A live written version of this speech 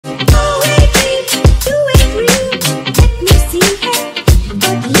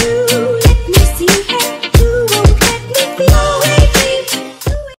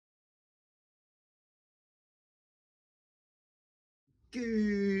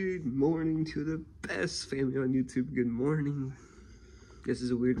morning to the best family on YouTube. Good morning. This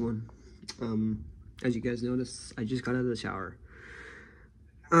is a weird one. As you guys notice, I just got out of the shower.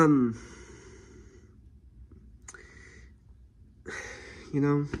 You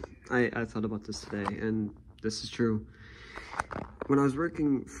know, I thought about this today, and this is true. When I was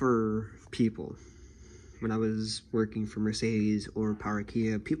working for people, when I was working for Mercedes or Power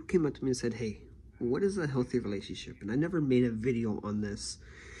Kia, people came up to me and said, hey, what is a healthy relationship? And I never made a video on this,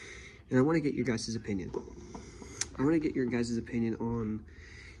 and I want to get your guys' opinion. I want to get your guys' opinion on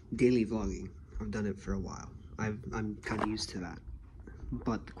daily vlogging. I've done it for a while. I'm kind of used to that.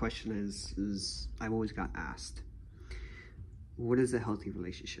 But the question is I've always got asked, what is a healthy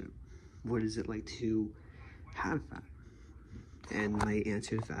relationship? What is it like to have that? And my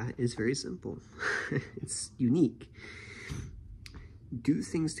answer to that is very simple. It's unique. Do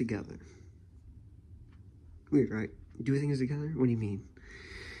things together. Weird, right? Do things together? What do you mean?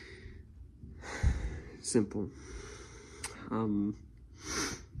 Simple.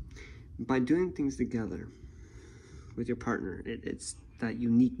 By doing things together with your partner, it's that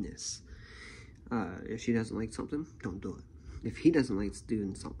uniqueness. If she doesn't like something, don't do it. If he doesn't like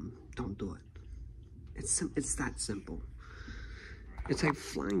doing something, don't do it. It's that simple. It's like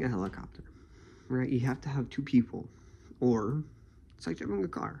flying a helicopter, right? You have to have two people, or it's like driving a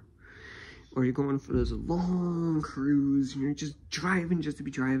car, or you're going for this long cruise and you're just driving just to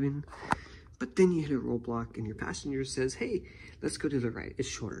be driving, but then you hit a roadblock and your passenger says, hey, let's go to the right, it's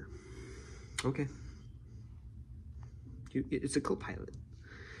shorter. Okay. It's a co-pilot.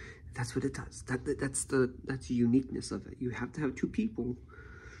 That's what it does. That's the uniqueness of it. You have to have two people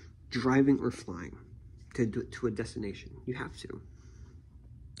driving or flying to a destination. You have to.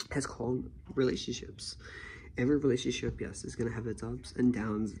 It's called relationships. Every relationship, yes, is gonna have its ups and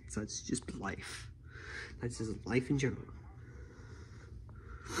downs. That's just life. That's just life in general.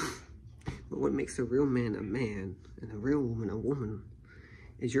 But what makes a real man a man and a real woman a woman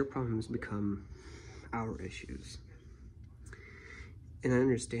is your problems become our issues. And I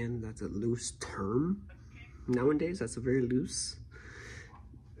understand that's a loose term. Nowadays, that's a very loose.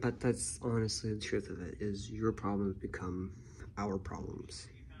 But that's honestly the truth of it, is your problems become our problems.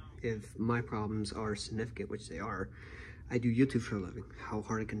 If my problems are significant, which they are, I do YouTube for a living. How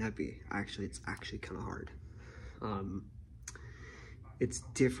hard can that be? Actually, it's actually kind of hard. It's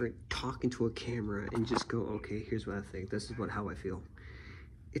different talking to a camera and just go, okay, here's what I think. This is how I feel.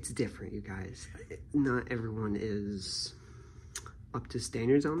 It's different, you guys. Not everyone is up to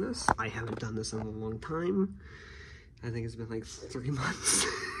standards on this. I haven't done this in a long time. I think it's been like 3 months.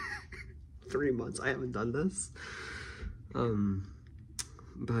 3 months I haven't done this.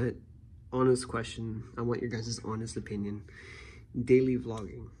 But honest question, I want your guys' honest opinion. Daily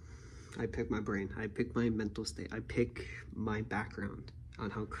vlogging. I pick my brain. I pick my mental state. I pick my background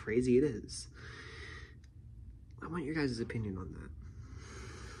on how crazy it is. I want your guys' opinion on that.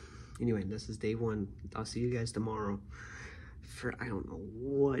 Anyway, this is day one. I'll see you guys tomorrow for, I don't know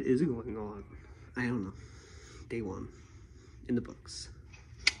what is going on. I don't know. Day one in the books.